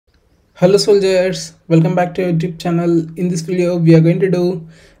Hello soldiers, welcome back to our YouTube channel. In this video, we are going to do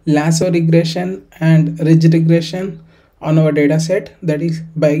lasso regression and ridge regression on our dataset, that is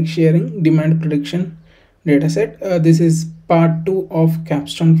bike sharing demand prediction dataset. This is part 2 of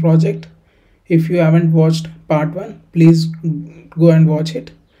Capstone project. If you haven't watched part 1, please go and watch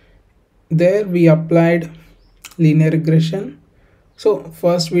it. There we applied linear regression. So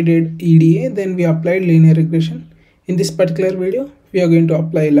first we did EDA, then we applied linear regression. In this particular video, we are going to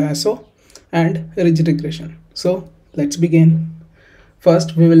apply lasso and ridge regression. So let's begin.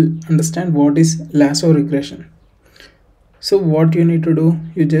 First we will understand what is lasso regression. So what you need to do,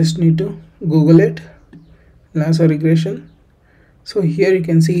 you just need to Google it, lasso regression. So here you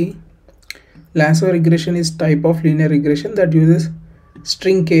can see lasso regression is type of linear regression that uses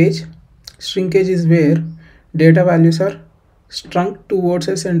shrinkage. Shrinkage is where data values are strung towards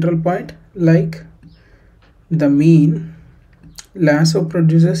a central point like the mean. Lasso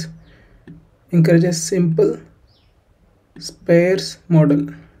encourages simple sparse model,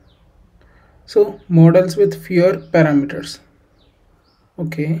 so models with fewer parameters.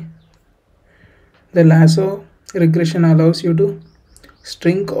 Okay, the lasso regression allows you to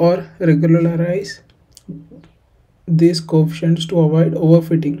shrink or regularize these coefficients to avoid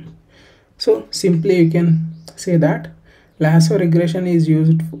overfitting. So simply you can say that lasso regression is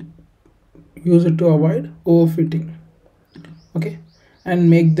used to avoid overfitting, okay, and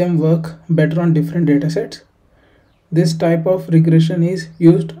make them work better on different datasets. This type of regression is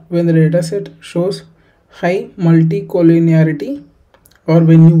used when the dataset shows high multicollinearity or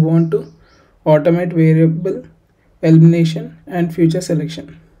when you want to automate variable elimination and feature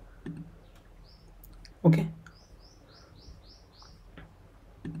selection. Okay,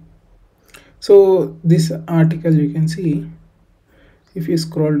 so this article you can see, if you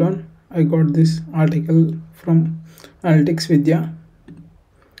scroll down, I got this article from Analytics Vidya.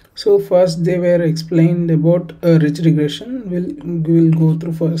 So first they were explained about ridge regression. We'll go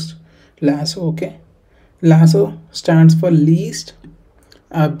through first lasso. Okay, lasso stands for least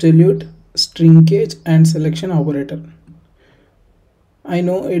absolute shrinkage and selection operator. I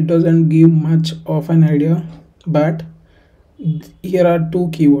know it doesn't give much of an idea, but here are two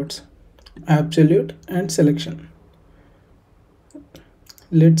keywords, absolute and selection.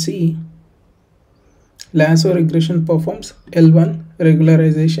 Let's see. Lasso regression performs L1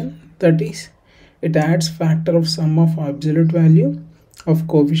 regularization, that is, it adds factor of sum of absolute value of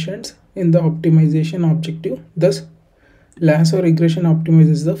coefficients in the optimization objective. Thus, lasso regression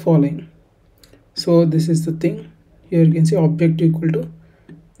optimizes the following. So this is the thing. Here you can see objective equal to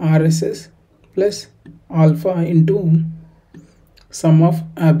RSS plus alpha into sum of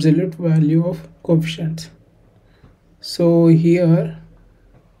absolute value of coefficients. So here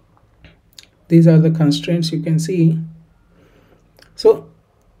these are the constraints you can see. So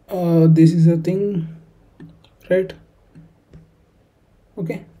this is a thing, right?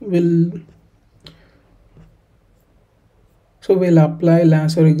 Okay, we'll apply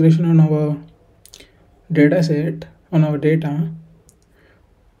lasso regression on our data set, on our data.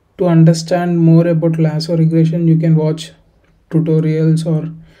 To understand more about lasso regression, you can watch tutorials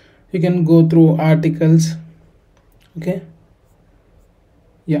or you can go through articles. Okay,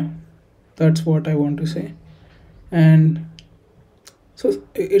 yeah, that's what I want to say. And so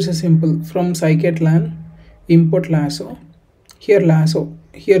it's a simple, from scikit-learn import lasso. Here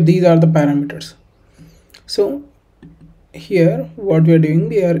these are the parameters. So here what we are doing,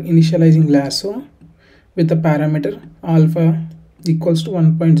 we are initializing lasso with the parameter alpha equals to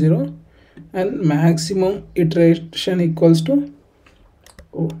 1.0 and maximum iteration equals to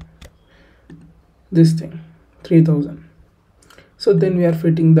this thing 3000. So then we are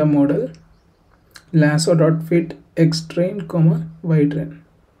fitting the model lasso dot fit x train comma y train.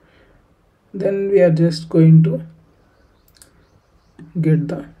 Then we are just going to get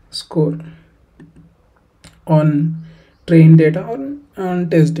the score on train data or on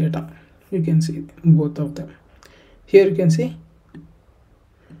test data. You can see both of them. Here you can see,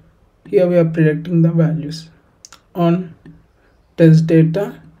 here we are predicting the values on test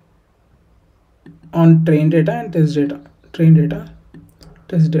data, on train data and test data, train data,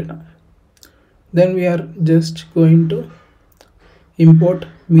 test data. Then we are just going to import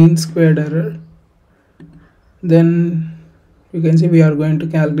mean squared error. Then you can see we are going to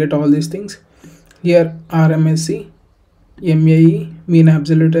calculate all these things. Here RMSE, MAE, mean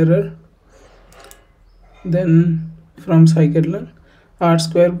absolute error. Then from scikit-learn R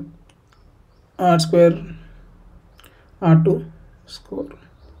square, R2 score.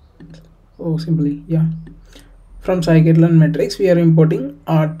 Oh, simply, yeah. From scikit-learn metrics, we are importing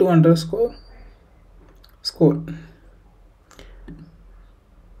R2 underscore score.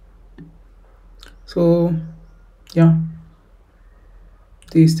 So yeah,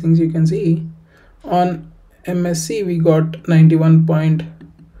 these things you can see. On MSC we got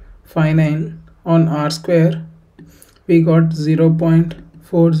 91.59. On R square we got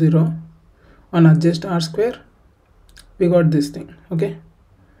 0.40. On adjust R square we got this thing. Okay,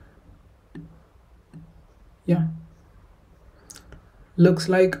 yeah, looks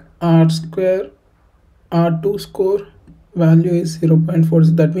like R square R2 score value is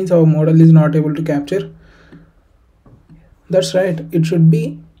 0.4. That means our model is not able to capture. That's right, it should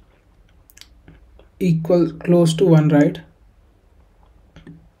be equal close to 1, right?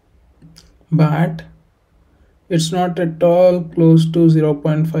 But it's not at all close to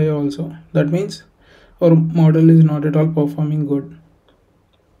 0.5 also. That means our model is not at all performing good.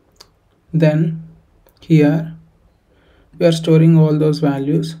 Then here we are storing all those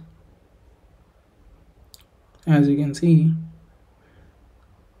values, as you can see.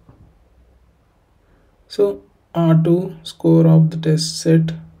 So R2 score of the test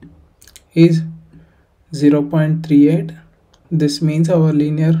set is 0.38. This means our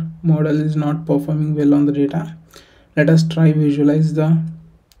linear model is not performing well on the data. Let us try visualize the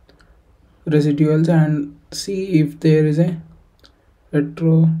residuals and see if there is a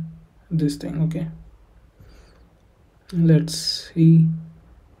retro this thing. Okay, let's see.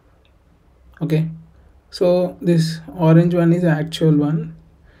 Okay, so this orange one is actual one,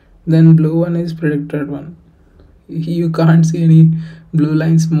 then blue one is predicted one. You can't see any blue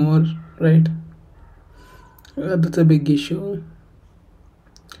lines more, right? That's a big issue.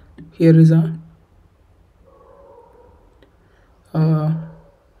 Here is a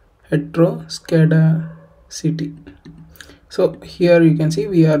heteroscedasticity. So here you can see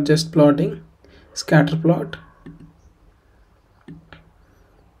we are just plotting scatter plot.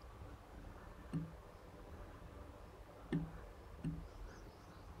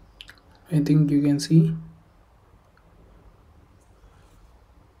 I think you can see.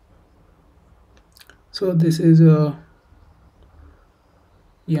 So this is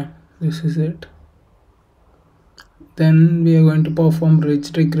yeah, this is it. Then we are going to perform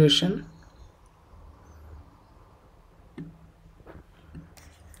ridge regression.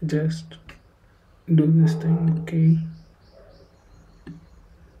 Just do this thing. Okay,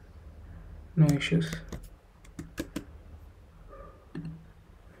 no issues.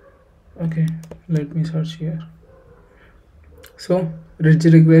 Okay, let me search here. So ridge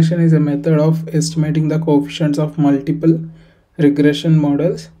regression is a method of estimating the coefficients of multiple regression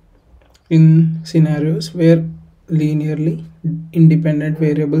models in scenarios where linearly independent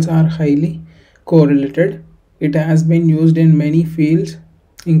variables are highly correlated. It has been used in many fields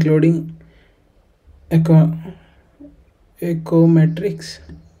including econometrics,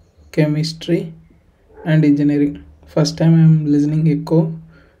 chemistry and engineering. First time I am listening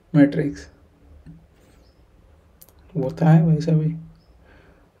econometrics. होता है वैसा भी.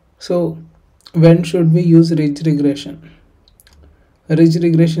 So when should we use ridge regression? Ridge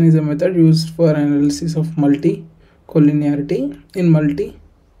regression is a method used for analysis of multi-collinearity in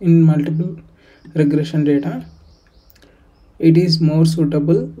multiple regression data. It is more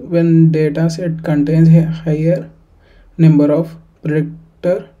suitable when data set contains a higher number of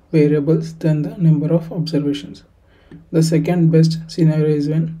predictor variables than the number of observations. The second best scenario is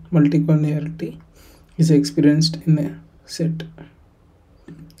when multicollinearity is experienced in a set.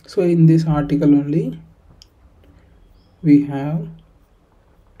 So in this article only we have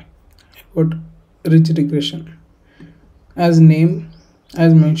about ridge regression. As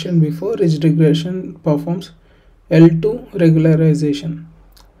mentioned before, ridge regression performs L2 regularization.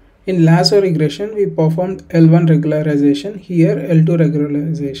 In Lasso regression we performed L1 regularization, here L2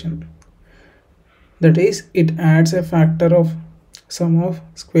 regularization. That is, it adds a factor of sum of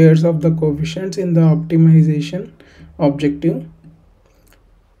squares of the coefficients in the optimization objective.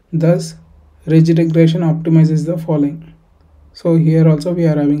 Thus ridge regression optimizes the following. So here also we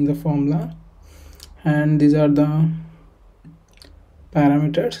are having the formula and these are the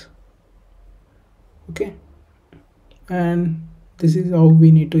parameters. Okay, and this is how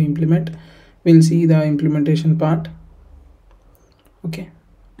we need to implement. We'll see the implementation part. Okay,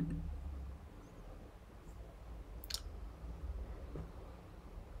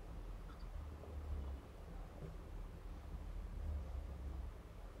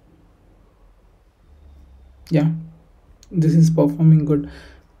 yeah, this is performing good.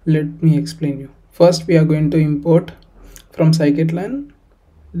 Let me explain you. First we are going to import from scikit-learn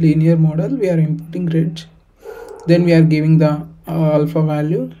linear model. We are importing ridge, then we are giving the alpha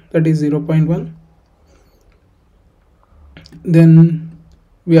value, that is 0.1. then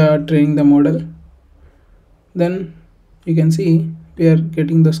we are training the model. Then you can see we are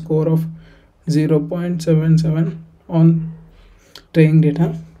getting the score of 0.77 on training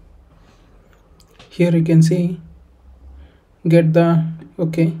data. Here you can see get the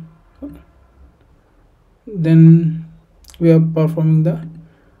okay, then we are performing the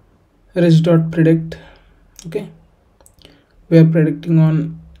res.predict. okay, we are predicting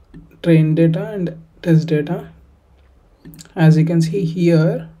on train data and test data. As you can see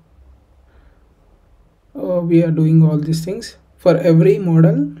here, we are doing all these things for every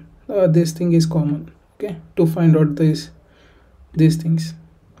model. This thing is common, okay, to find out these things.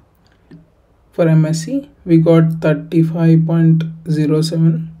 For MSC we got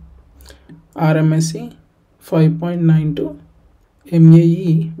 35.07, RMSC 5.92,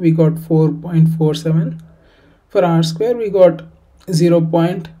 MAE we got 4.47, for R square we got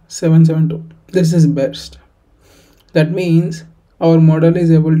 0.772. this is best. That means our model is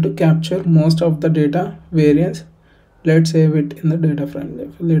able to capture most of the data variance. Let's save it in the data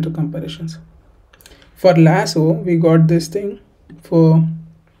frame for later comparisons. For Lasso we got this thing for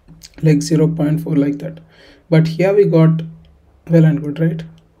like 0.4 like that, but here we got well and good, right,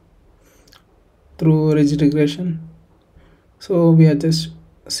 through ridge regression. So we are just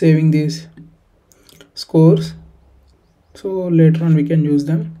saving these scores, so later on we can use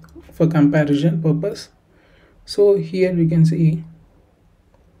them for comparison purpose. So here we can see,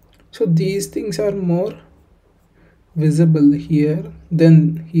 so these things are more visible here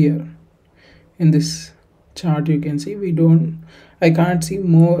than here. In this chart you can see I can't see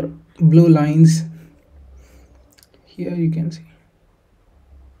more blue lines. Here you can see,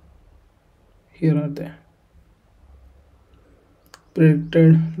 here are the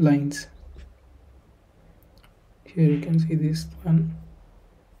predicted lines. Here you can see this one.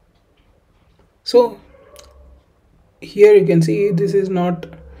 So here you can see this is not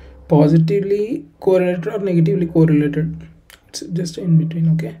positively correlated or negatively correlated, it's just in between,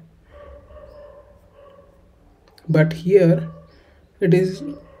 okay, but here it is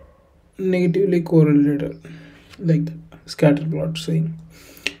negatively correlated like the scatter plot saying.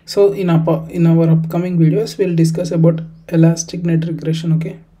 So in our upcoming videos we'll discuss about elastic net regression.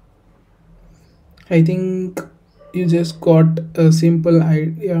 okay, I think you just got a simple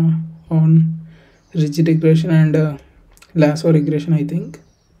idea on ridge regression and lasso regression, I think.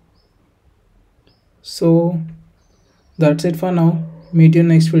 So that's it for now. Meet you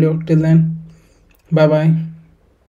next video. Till then, bye bye.